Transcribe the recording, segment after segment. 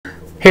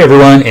Hey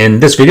everyone, in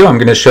this video I'm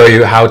going to show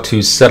you how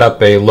to set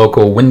up a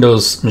local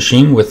Windows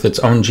machine with its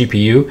own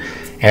GPU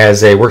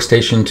as a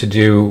workstation to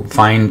do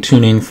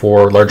fine-tuning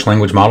for large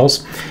language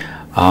models.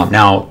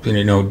 Now,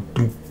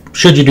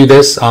 should you do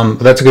this?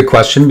 That's a good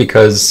question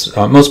because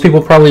most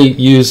people probably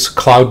use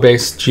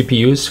cloud-based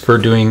GPUs for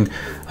doing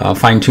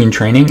fine-tune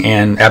training,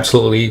 and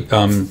absolutely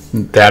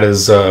that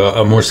is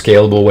a more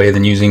scalable way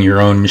than using your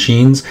own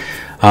machines.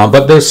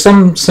 But there's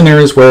some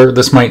scenarios where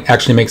this might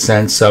actually make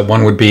sense.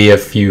 One would be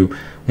if you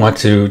want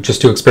to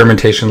just do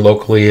experimentation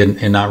locally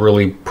and not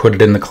really put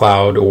it in the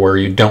cloud, or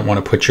you don't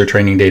want to put your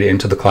training data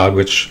into the cloud,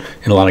 which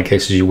in a lot of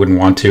cases you wouldn't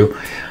want to.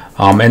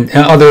 And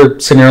other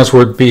scenarios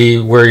would be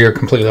where you're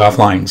completely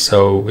offline.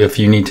 So if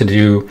you need to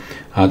do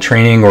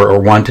training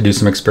or want to do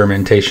some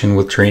experimentation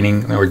with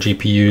training or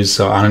GPUs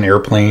on an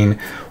airplane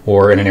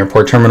or in an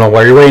airport terminal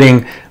while you're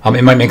waiting,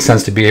 it might make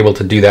sense to be able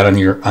to do that on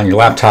your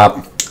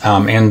laptop.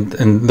 And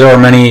there are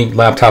many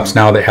laptops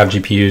now that have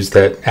GPUs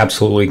that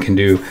absolutely can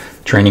do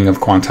training of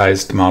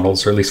quantized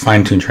models, or at least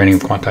fine-tune training of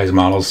quantized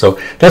models. So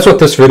that's what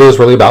this video is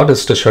really about,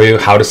 is to show you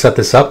how to set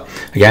this up.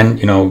 Again,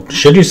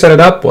 should you set it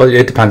up? Well,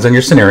 it depends on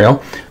your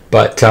scenario,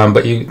 but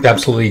you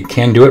absolutely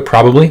can do it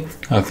probably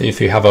if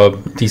you have a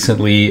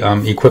decently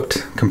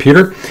equipped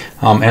computer.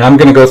 And I'm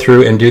going to go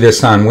through and do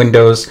this on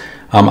Windows.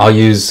 I'll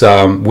use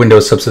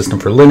Windows subsystem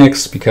for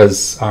Linux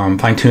because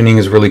fine-tuning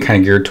is really kind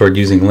of geared toward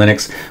using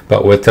Linux,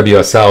 but with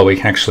WSL we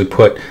can actually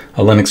put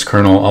a Linux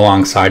kernel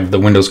alongside the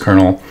Windows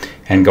kernel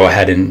and go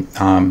ahead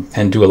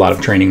and do a lot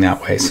of training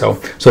that way. So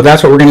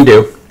that's what we're going to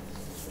do.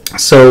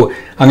 So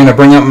I'm going to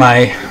bring up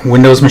my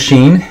Windows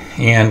machine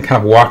and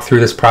kind of walk through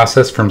this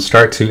process from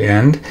start to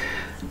end.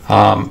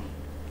 The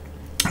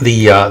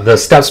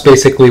steps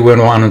basically: we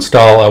want to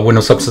install a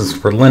Windows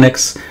subsystem for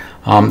Linux.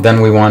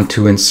 Then we want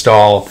to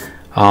install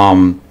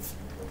some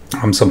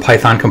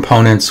Python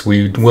components.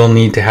 We will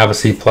need to have a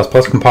C++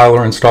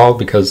 compiler installed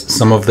because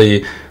some of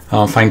the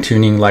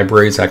fine-tuning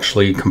libraries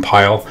actually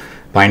compile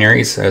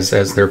binaries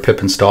as they're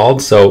pip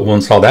installed. So we'll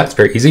install that. It's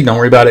very easy. Don't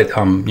worry about it.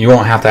 You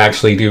won't have to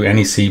actually do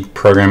any C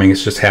programming.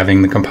 It's just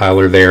having the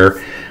compiler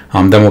there.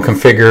 Then we'll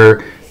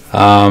configure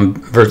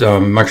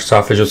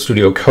Microsoft Visual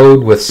Studio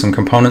Code with some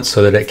components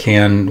so that it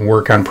can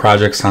work on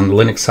projects on the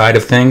Linux side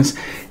of things.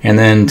 And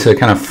then to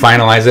kind of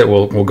finalize it,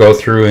 we'll go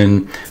through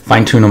and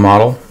fine-tune a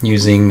model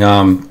using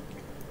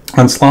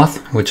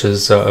Unsloth, which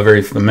is a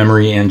very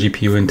memory and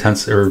GPU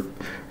intensive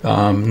or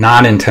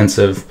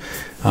non-intensive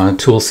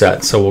tool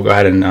set. So we'll go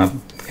ahead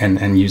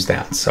and use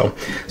that. So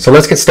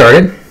let's get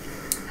started.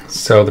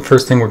 So the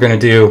first thing we're going to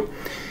do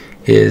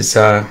is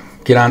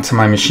get onto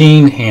my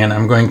machine, and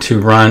I'm going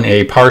to run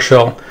a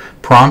PowerShell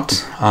prompt.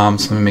 So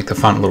let me make the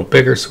font a little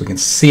bigger so we can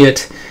see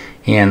it.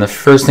 And the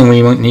first thing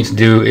we need to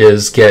do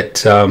is get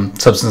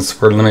Substance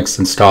for Linux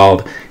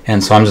installed.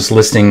 And so I'm just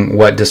listing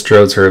what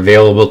distros are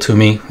available to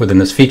me within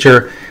this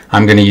feature.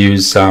 I'm going to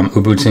use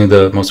Ubuntu,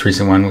 the most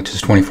recent one, which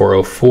is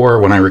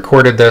 24.04 when I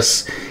recorded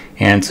this.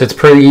 And so it's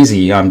pretty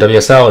easy.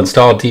 WSL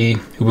install D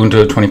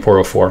Ubuntu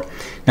 24.04.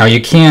 Now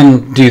you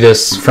can do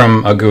this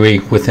from a GUI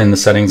within the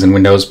settings in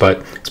Windows,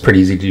 but it's pretty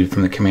easy to do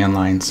from the command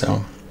line.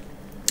 So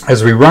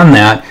as we run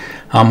that,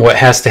 what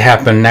has to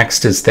happen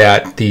next is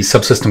that the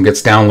subsystem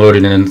gets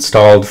downloaded and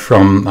installed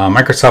from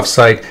Microsoft's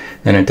site.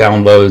 Then it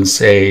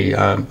downloads a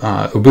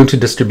Ubuntu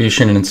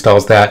distribution and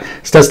installs that.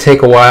 This does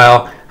take a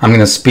while. I'm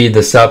going to speed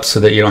this up so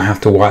that you don't have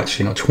to watch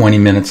 20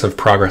 minutes of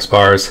progress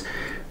bars.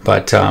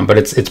 But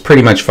it's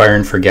pretty much fire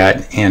and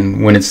forget.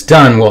 And when it's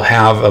done, we'll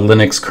have a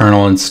Linux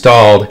kernel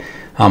installed.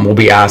 We'll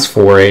be asked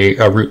for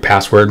a root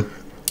password,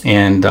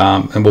 and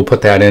we'll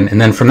put that in.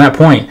 And then from that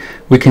point,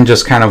 we can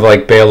just kind of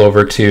like bail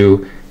over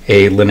to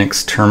a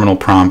Linux terminal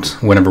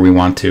prompt whenever we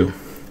want to.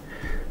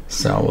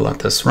 So we'll let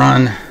this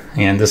run.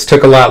 And this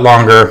took a lot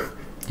longer,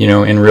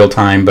 in real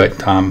time,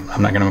 but I'm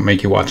not going to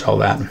make you watch all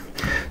that.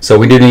 So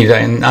we do need to,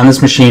 and on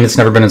this machine, it's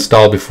never been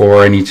installed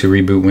before. I need to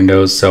reboot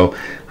Windows, so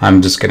I'm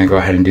just going to go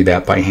ahead and do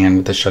that by hand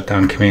with the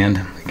shutdown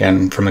command.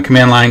 Again, from the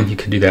command line, you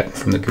could do that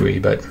from the GUI,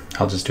 but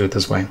I'll just do it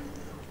this way.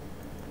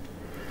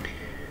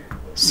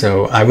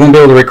 So I won't be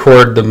able to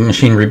record the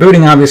machine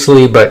rebooting,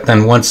 obviously, but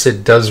then once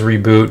it does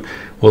reboot,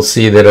 we'll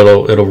see that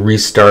it'll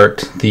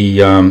restart the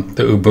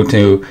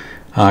Ubuntu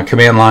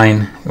command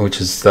line,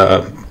 which is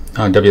the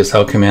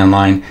WSL command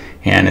line,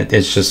 and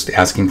it's just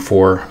asking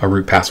for a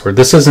root password.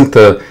 This isn't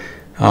the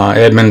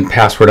admin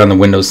password on the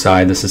Windows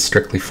side. This is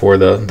strictly for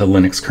the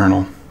Linux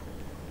kernel.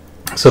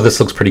 So this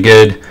looks pretty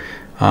good.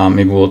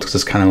 Maybe we'll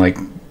just kind of like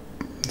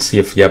see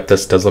if, yep,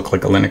 this does look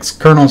like a Linux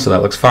kernel, so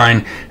that looks fine.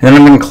 And then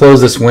I'm going to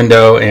close this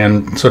window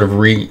and sort of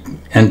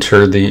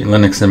re-enter the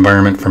Linux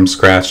environment from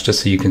scratch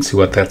just so you can see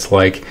what that's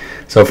like.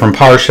 So from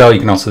PowerShell, you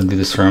can also do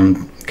this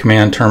from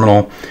command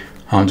terminal.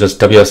 Just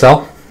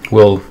WSL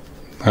will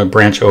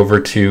branch over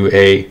to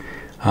a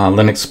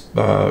Linux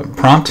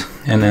prompt,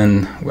 and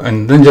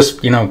then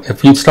just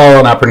if you install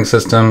an operating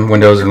system,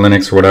 Windows or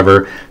Linux or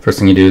whatever, first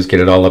thing you do is get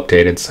it all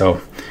updated. So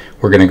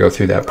we're going to go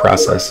through that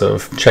process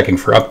of checking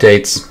for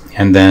updates,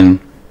 and then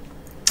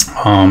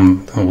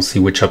we'll see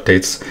which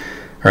updates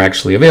are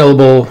actually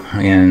available,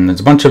 and there's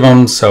a bunch of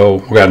them, so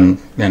we'll go ahead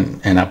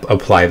and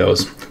apply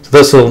those. So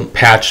this will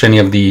patch any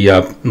of the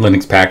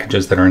Linux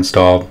packages that are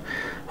installed.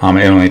 It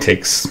only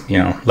takes,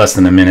 less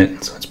than a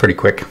minute, so it's pretty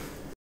quick.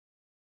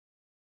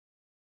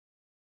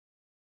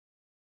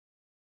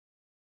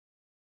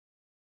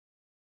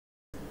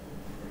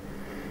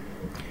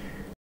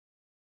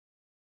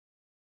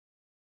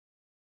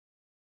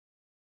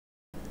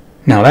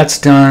 Now that's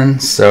done,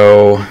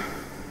 so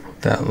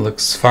that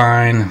looks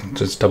fine.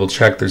 Just double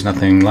check there's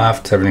nothing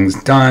left,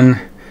 everything's done.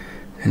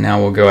 And now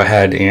we'll go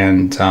ahead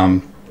and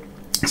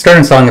start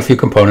installing a few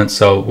components.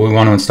 So we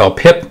want to install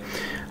pip,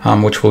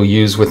 which we'll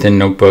use within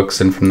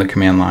notebooks and from the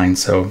command line.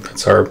 So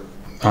that's our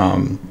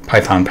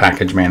Python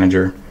package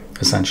manager,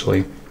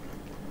 essentially.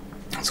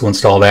 So we'll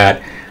install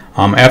that.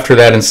 After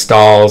that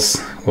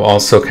installs, we'll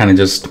also kind of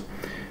just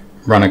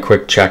run a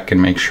quick check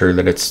and make sure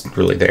that it's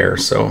really there.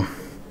 So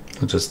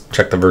we'll just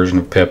check the version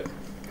of pip.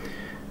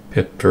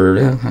 Pip,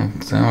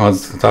 it's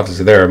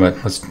obviously there, but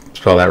let's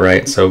spell that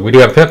right. So we do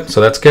have pip, so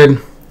that's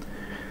good.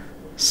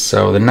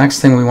 So the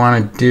next thing we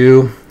want to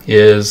do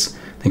is,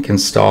 I think,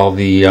 install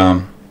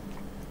the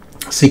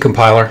C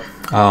compiler.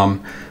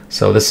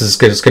 So this is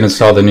just going to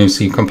install the new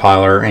C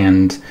compiler,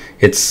 and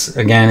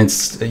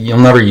you'll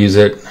never use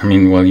it. I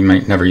mean, well, you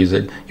might never use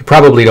it. You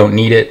probably don't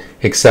need it,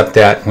 except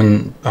that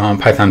when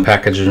Python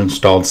packages are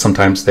installed,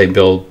 sometimes they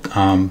build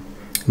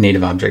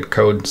native object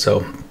code.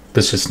 So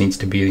this just needs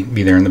to be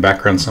there in the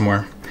background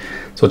somewhere.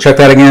 So we'll check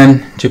that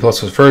again. G++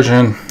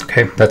 version.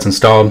 Okay, that's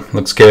installed.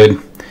 Looks good.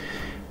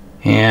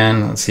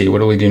 And let's see, what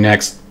do we do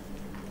next?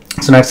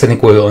 So next, I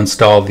think we'll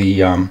install the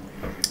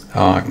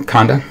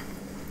Conda.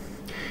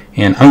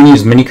 And I'm going to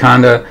use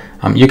Miniconda.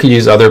 You could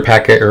use other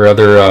packet or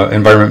other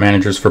environment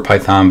managers for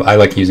Python, but I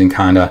like using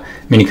Conda.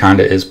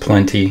 Miniconda is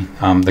plenty,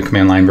 the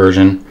command line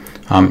version.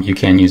 You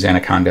can use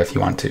Anaconda if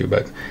you want to,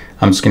 but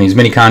I'm just going to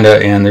use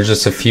Miniconda, and there's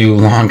just a few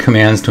long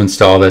commands to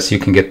install this. You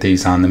can get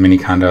these on the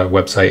Miniconda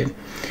website.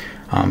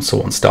 So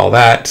we'll install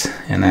that,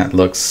 and that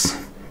looks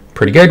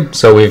pretty good.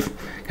 So we've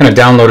kind of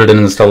downloaded an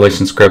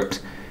installation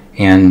script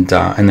and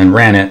then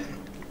ran it.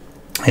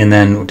 And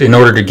then in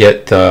order to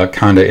get the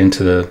Conda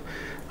into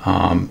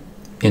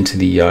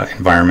the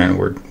environment,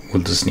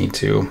 we'll just need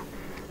to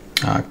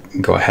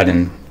go ahead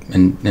and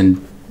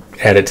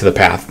add it to the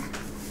path.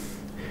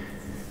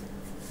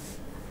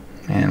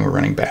 And we're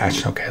running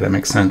bash. Okay, that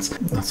makes sense.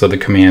 So the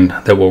command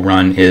that we'll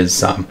run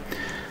is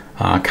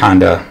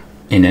conda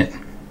init.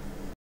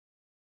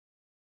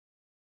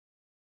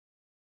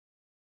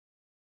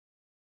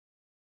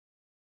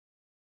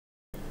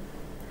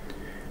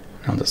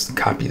 I'll just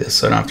copy this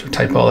so I don't have to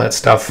type all that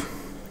stuff.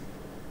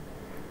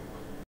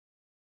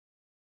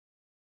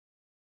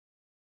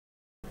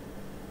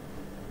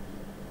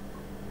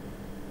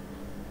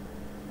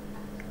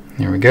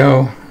 There we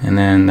go. And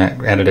then that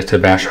added it to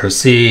bash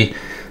rc.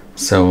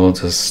 So we'll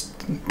just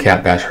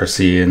cat bash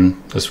rc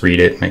and just read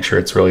it, make sure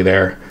it's really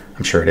there.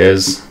 I'm sure it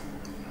is.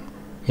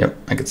 Yep,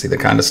 I can see the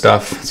kind of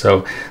stuff.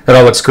 So that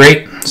all looks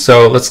great.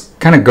 So let's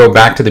kind of go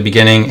back to the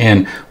beginning,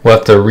 and we'll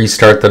have to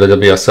restart the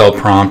WSL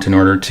prompt in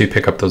order to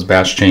pick up those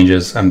bash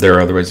changes. There are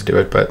other ways to do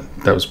it, but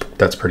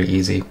that's pretty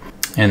easy.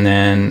 And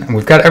then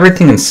we've got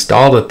everything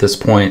installed at this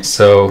point,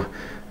 so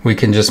we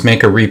can just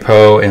make a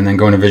repo and then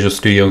go into Visual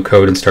Studio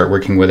Code and start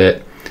working with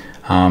it.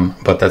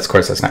 But of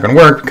course that's not going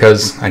to work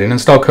because I didn't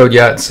install code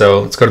yet.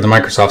 So let's go to the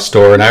Microsoft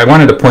Store, and I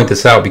wanted to point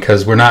this out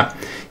because we're not,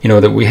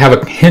 that we have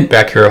a hint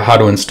back here of how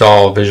to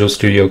install Visual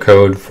Studio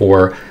Code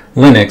for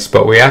Linux,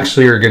 but we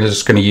actually are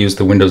just going to use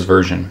the Windows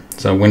version.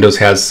 So Windows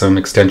has some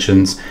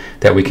extensions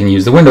that we can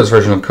use the Windows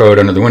version of code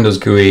under the Windows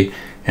GUI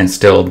and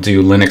still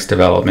do Linux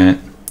development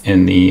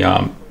in the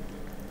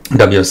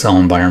WSL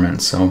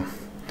environment. So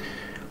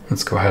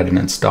let's go ahead and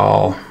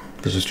install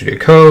Visual Studio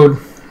Code.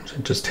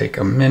 Should just take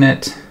a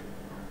minute.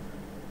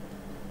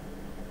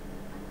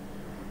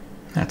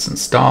 That's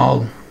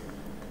installed.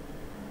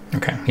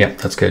 Okay, yeah,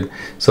 that's good.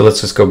 So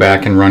let's just go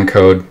back and run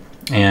code.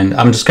 And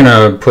I'm just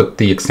gonna put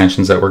the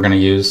extensions that we're gonna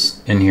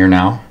use in here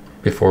now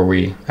before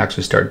we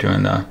actually start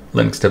doing the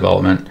Linux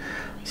development.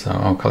 So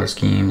all color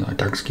scheme,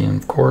 dark scheme,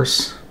 of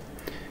course.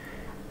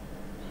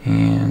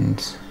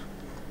 And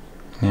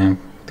yeah,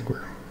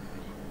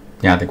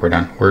 I think we're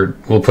done.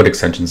 We'll put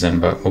extensions in,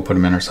 but we'll put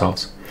them in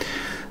ourselves.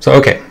 So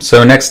okay,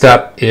 so next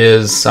step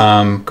is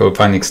go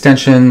find the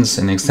extensions,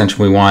 and the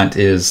extension we want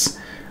is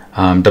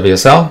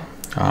WSL,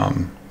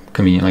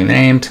 conveniently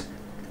named.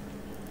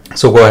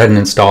 So we'll go ahead and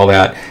install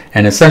that,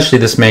 and essentially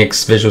this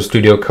makes Visual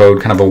Studio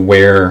Code kind of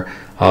aware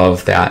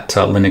of that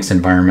Linux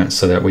environment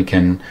so that we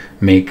can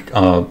make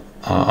a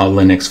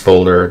Linux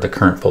folder, the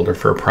current folder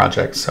for a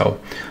project. So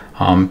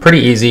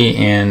pretty easy,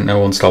 and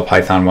we'll install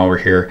Python while we're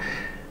here.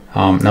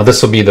 Now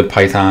this will be the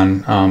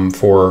Python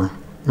for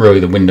really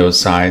the Windows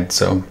side.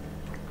 So,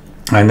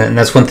 and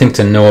that's one thing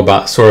to know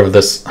about sort of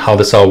this, how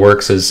this all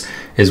works is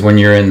when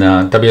you're in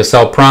the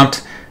WSL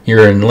prompt,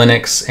 you're in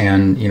Linux,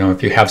 and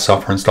if you have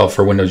software installed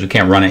for Windows, you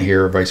can't run it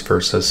here or vice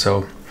versa.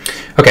 So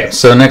okay,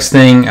 so next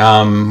thing,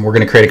 we're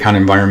going to create a kind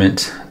of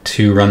environment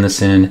to run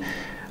this in.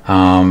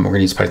 We're going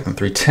to use Python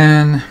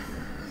 3.10.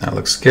 That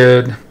looks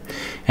good.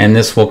 And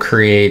this will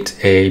create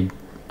a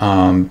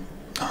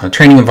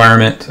training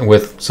environment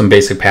with some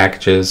basic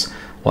packages.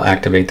 We'll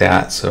activate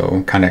that.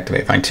 So kind of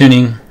activate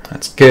fine-tuning.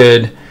 That's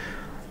good.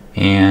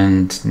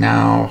 And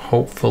now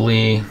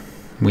hopefully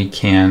we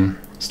can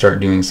start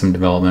doing some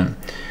development.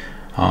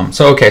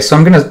 Okay, so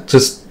I'm gonna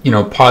just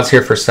pause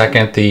here for a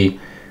second.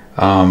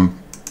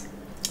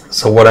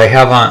 So what I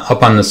have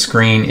up on the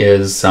screen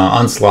is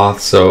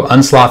Unsloth. So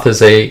Unsloth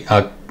is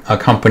a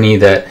company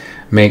that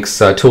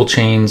makes tool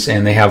chains,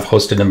 and they have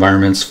hosted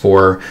environments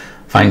for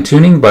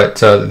fine-tuning, but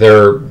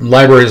their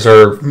libraries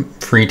are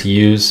free to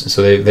use.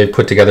 So they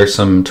put together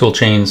some tool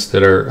chains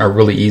that are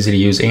really easy to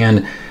use,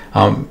 and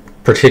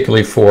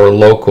particularly for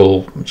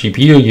local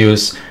GPU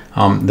use,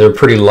 they're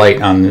pretty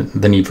light on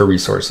the need for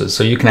resources.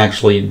 So you can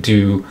actually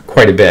do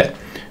quite a bit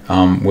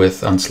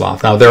with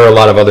Unsloth. Now there are a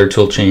lot of other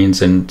tool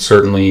chains, and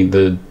certainly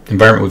the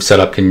environment we've set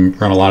up can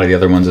run a lot of the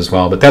other ones as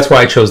well, but that's why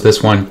I chose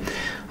this one.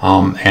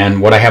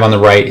 And what I have on the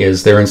right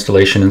is their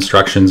installation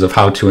instructions of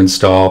how to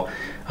install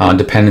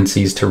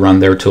dependencies to run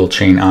their tool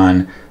chain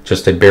on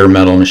just a bare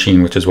metal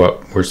machine, which is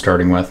what we're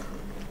starting with.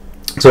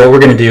 So what we're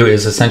going to do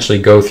is essentially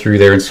go through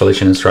their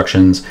installation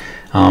instructions,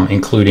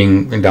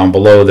 including down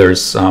below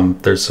there's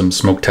some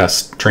smoke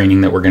test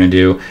training that we're going to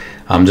do.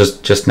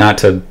 Just not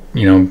to,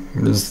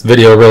 this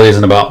video really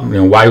isn't about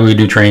why we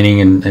do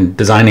training and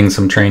designing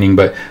some training,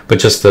 but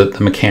just the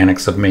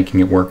mechanics of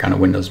making it work on a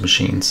Windows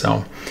machine.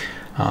 So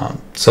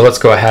let's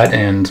go ahead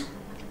and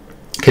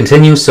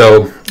continue.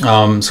 So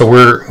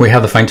we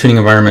have the fine-tuning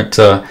environment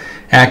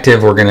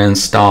active. We're going to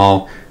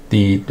install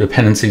the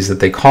dependencies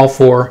that they call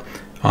for.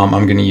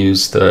 I'm going to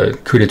use the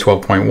CUDA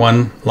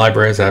 12.1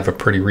 libraries. I have a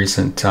pretty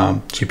recent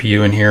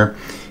GPU in here,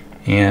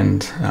 and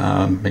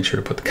make sure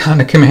to put the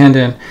conda command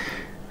in.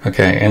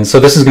 Okay, and so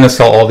this is going to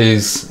install all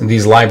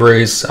these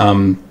libraries,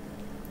 and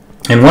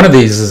one of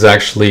these is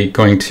actually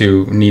going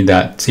to need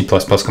that C++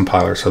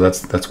 compiler, so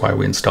that's why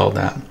we installed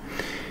that.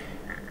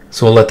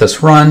 So we'll let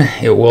this run.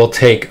 It will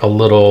take a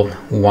little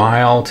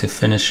while to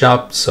finish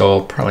up, so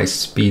I'll probably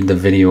speed the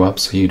video up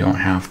so you don't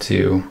have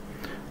to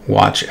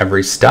watch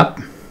every step.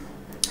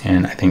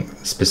 And I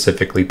think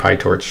specifically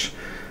PyTorch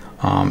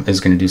is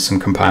going to do some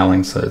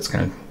compiling, so it's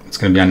going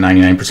to be on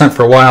 99%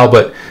 for a while,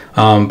 but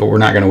we're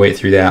not going to wait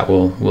through that.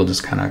 We'll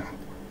just kind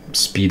of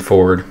speed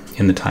forward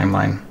in the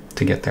timeline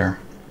to get there.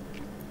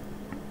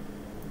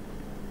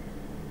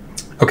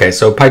 Okay,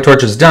 so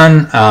PyTorch is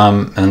done,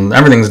 and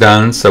everything's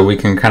done, so we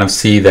can kind of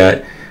see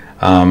that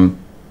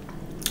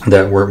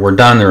we're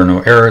done. There are no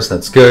errors.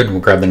 That's good. We'll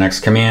grab the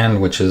next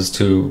command, which is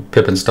to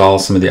pip install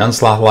some of the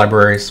Unsloth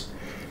libraries.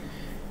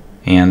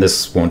 And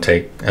this won't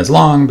take as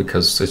long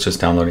because it's just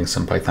downloading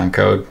some Python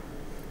code.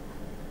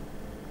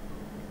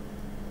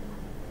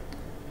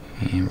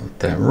 And let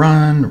that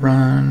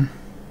run.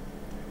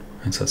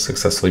 And so it's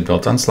successfully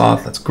built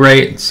Unsloth. That's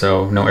great.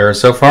 So no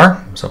errors so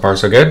far. So far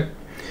so good.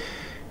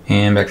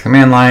 And back to the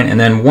command line. And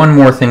then one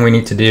more thing we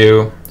need to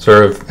do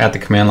sort of at the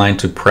command line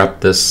to prep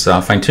this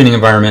fine-tuning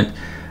environment.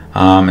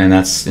 And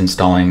that's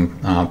installing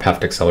path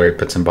to accelerate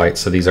bits and bytes.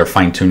 So these are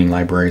fine-tuning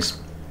libraries.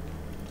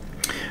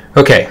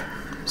 Okay.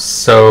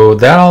 So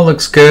that all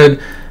looks good.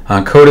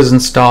 Code is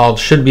installed,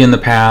 should be in the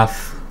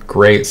path.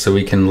 Great, so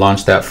we can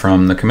launch that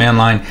from the command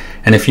line.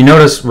 And if you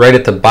notice right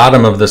at the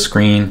bottom of the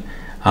screen,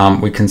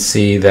 we can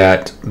see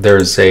that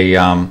there's a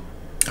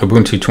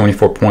Ubuntu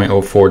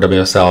 24.04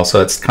 WSL.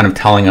 So it's kind of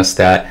telling us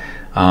that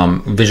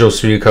Visual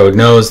Studio Code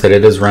knows that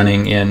it is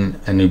running in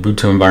an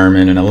Ubuntu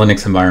environment and a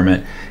Linux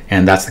environment,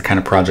 and that's the kind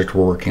of project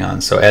we're working on.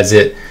 So as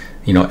it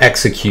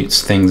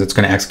executes things, it's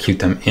going to execute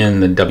them in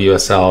the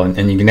WSL,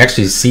 and you can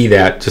actually see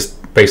that just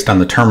based on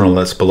the terminal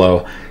that's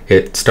below.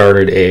 It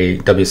started a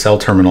WSL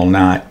terminal,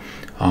 not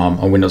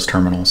a Windows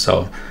terminal.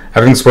 So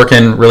everything's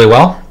working really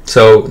well.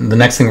 So the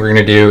next thing we're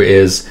going to do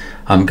is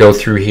go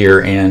through here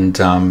and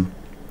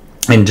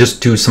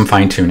just do some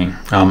fine-tuning.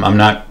 I'm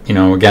not,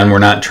 again, we're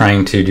not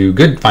trying to do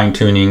good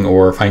fine-tuning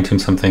or fine-tune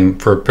something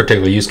for a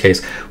particular use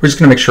case. We're just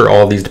going to make sure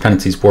all these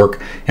dependencies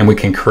work, and we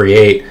can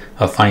create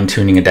a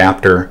fine-tuning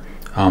adapter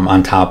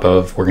on top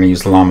of, we're going to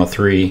use the Llama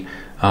 3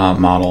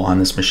 model on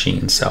this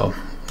machine. So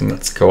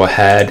let's go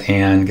ahead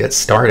and get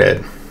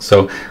started.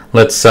 So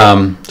let's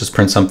just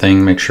print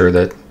something, make sure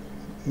that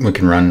we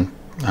can run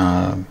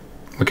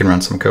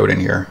some code in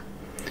here.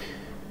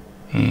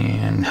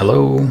 And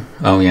hello.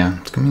 Oh yeah,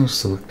 it's going to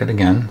select it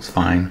again. It's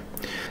fine.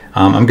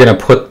 I'm going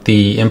to put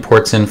the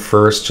imports in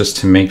first just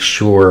to make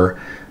sure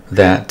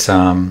that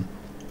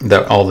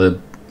that all the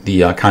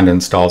conda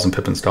installs and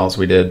pip installs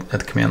we did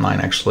at the command line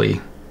actually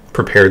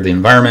prepared the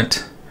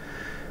environment.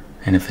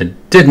 And if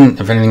it didn't,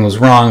 if anything was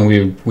wrong,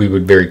 we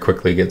would very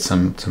quickly get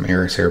some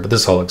errors here, but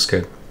this all looks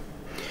good.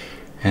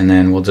 And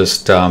then we'll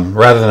just,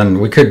 rather than,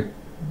 we could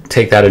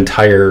take that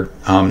entire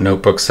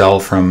notebook cell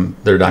from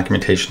their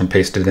documentation and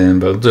paste it in,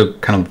 but we'll do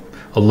kind of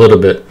a little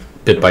bit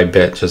by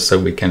bit, just so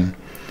we can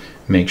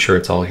make sure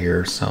it's all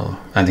here. So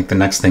I think the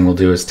next thing we'll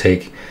do is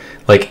take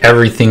like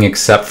everything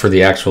except for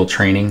the actual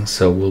training.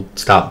 So we'll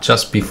stop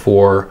just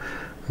before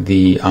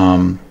the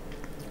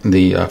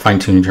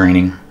fine-tuning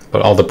training.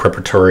 but all the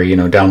preparatory,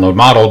 download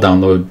model,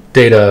 download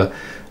data,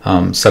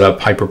 set up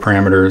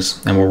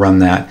hyperparameters, and we'll run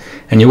that.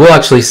 And you will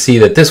actually see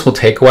that this will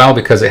take a while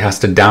because it has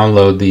to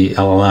download the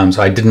LLM.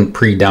 So I didn't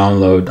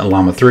pre-download a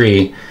Llama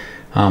 3,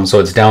 so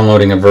it's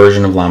downloading a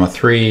version of Llama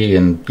 3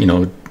 and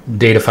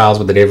data files,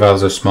 but the data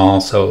files are small,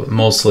 so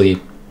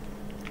mostly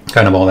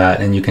kind of all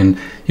that. And you can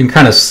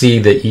kind of see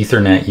the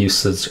Ethernet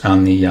usage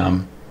on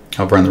the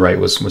over on the right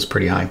was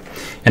pretty high,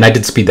 and I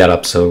did speed that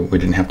up so we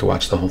didn't have to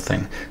watch the whole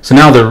thing. So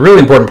now the really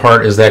important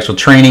part is the actual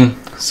training.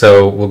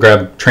 So we'll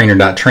grab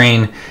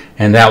trainer.train,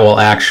 and that will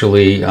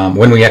actually,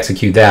 when we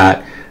execute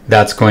that,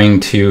 that's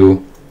going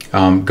to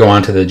go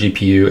onto the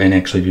GPU and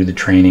actually do the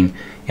training.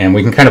 And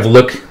we can kind of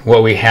look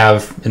what we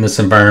have in this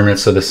environment.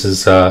 So this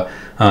is an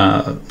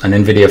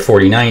Nvidia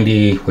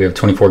 4090. We have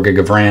 24 gig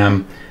of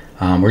RAM.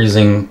 We're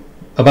using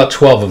about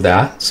 12 of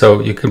that.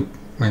 So you could,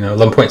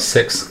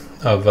 11.6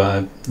 of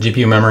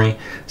GPU memory.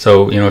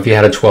 So if you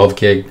had a 12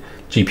 gig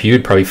GPU,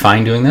 you'd probably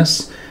fine doing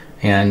this.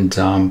 And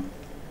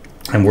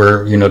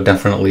we're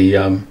definitely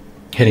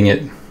hitting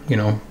it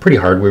pretty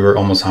hard. We were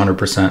almost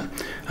 100%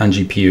 on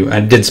GPU.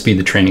 I did speed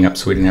the training up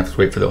so we didn't have to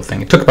wait for the whole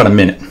thing. It took about a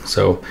minute.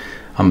 So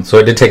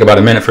it did take about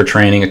a minute for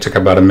training. It took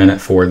about a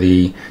minute for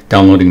the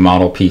downloading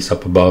model piece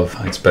up above.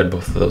 I sped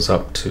both of those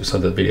up too, so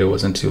the video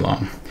wasn't too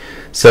long.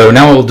 So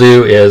now what we'll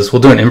do is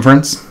we'll do an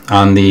inference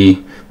on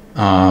the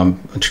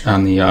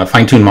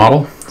fine-tuned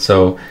model.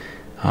 So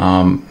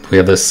we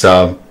have this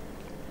for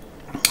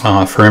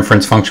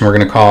inference function we're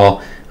going to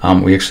call.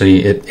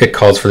 It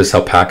calls for this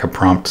alpaca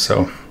prompt,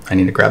 so I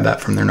need to grab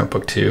that from their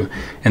notebook too.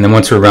 And then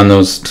once we run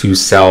those two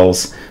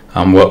cells,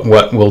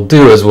 what we'll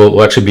do is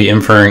we'll actually be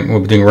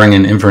running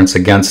an inference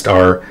against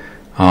our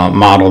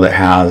model that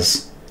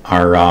has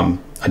our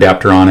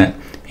adapter on it.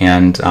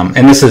 And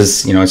this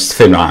is, it's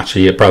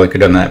Fibonacci. It probably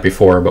could have done that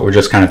before, but we're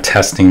just kind of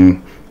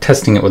testing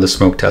it with a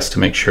smoke test to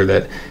make sure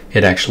that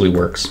it actually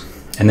works.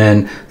 And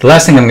then the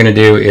last thing I'm going to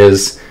do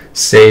is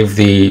save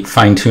the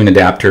fine-tune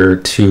adapter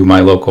to my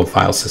local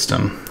file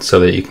system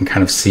so that you can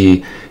kind of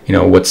see,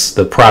 what's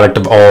the product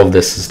of all of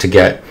this is to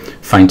get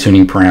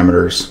fine-tuning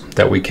parameters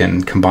that we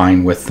can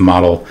combine with the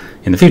model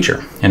in the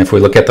future. And if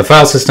we look at the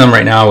file system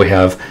right now, we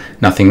have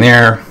nothing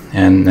there.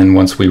 And then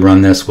once we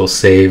run this, we'll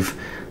save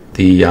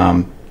the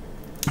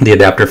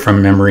adapter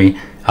from memory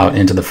out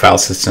into the file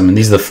system. And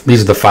these are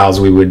the files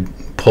we would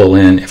pull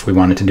in if we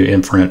wanted to do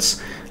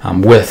inference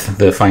with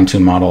the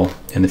fine-tuned model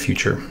in the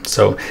future.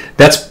 So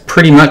that's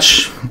pretty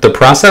much the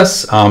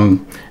process.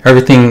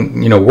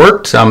 Everything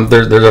worked.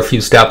 There's a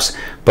few steps,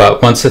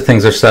 but once the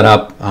things are set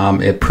up,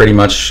 it pretty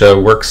much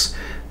works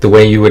the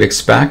way you would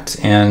expect.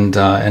 And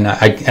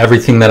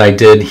everything that I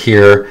did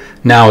here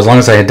now, as long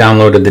as I had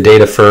downloaded the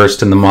data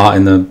first and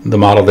the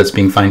model that's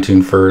being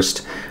fine-tuned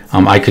first,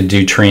 I could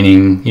do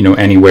training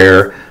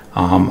anywhere.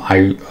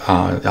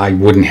 I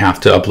wouldn't have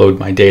to upload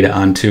my data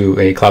onto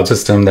a cloud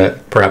system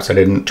that perhaps I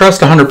didn't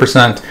trust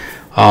 100%,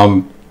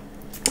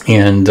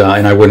 and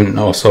I wouldn't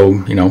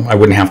also, I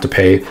wouldn't have to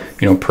pay,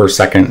 per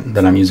second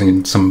that I'm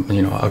using some,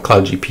 a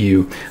cloud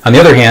GPU. On the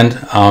other hand,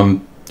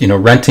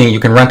 you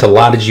can rent a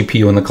lot of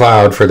GPU in the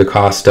cloud for the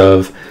cost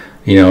of,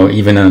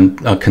 even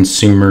a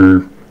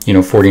consumer,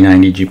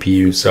 4090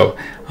 GPU. So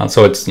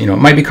it's, it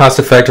might be cost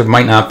effective,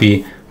 might not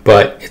be,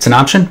 but it's an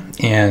option.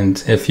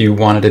 And if you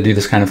wanted to do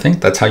this kind of thing,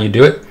 that's how you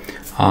do it.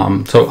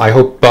 So I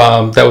hope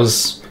that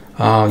was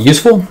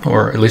useful,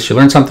 or at least you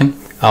learned something.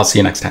 I'll see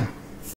you next time.